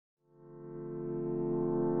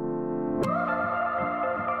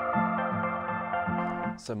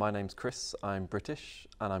So my name's Chris, I'm British,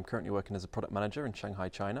 and I'm currently working as a product manager in Shanghai,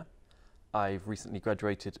 China. I've recently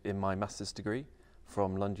graduated in my master's degree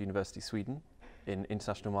from Lund University, Sweden, in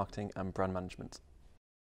international marketing and brand management.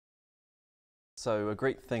 So a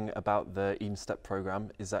great thing about the Edenstep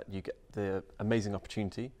program is that you get the amazing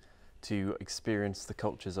opportunity to experience the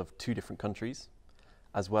cultures of two different countries,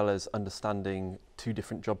 as well as understanding two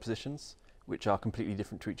different job positions, which are completely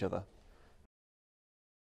different to each other.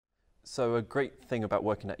 So a great thing about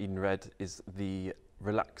working at Edenred is the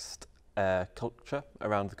relaxed culture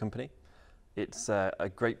around the company. It's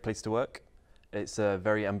a great place to work. It's a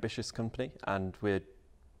very ambitious company, and we're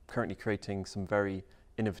currently creating some very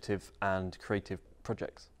innovative and creative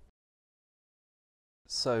projects.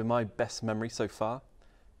 So my best memory so far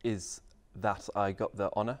is that I got the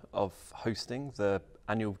honour of hosting the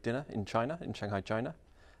annual dinner in China, in Shanghai, China,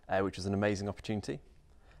 which was an amazing opportunity.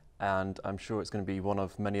 And I'm sure it's going to be one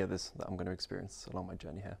of many others that I'm going to experience along my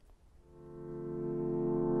journey here.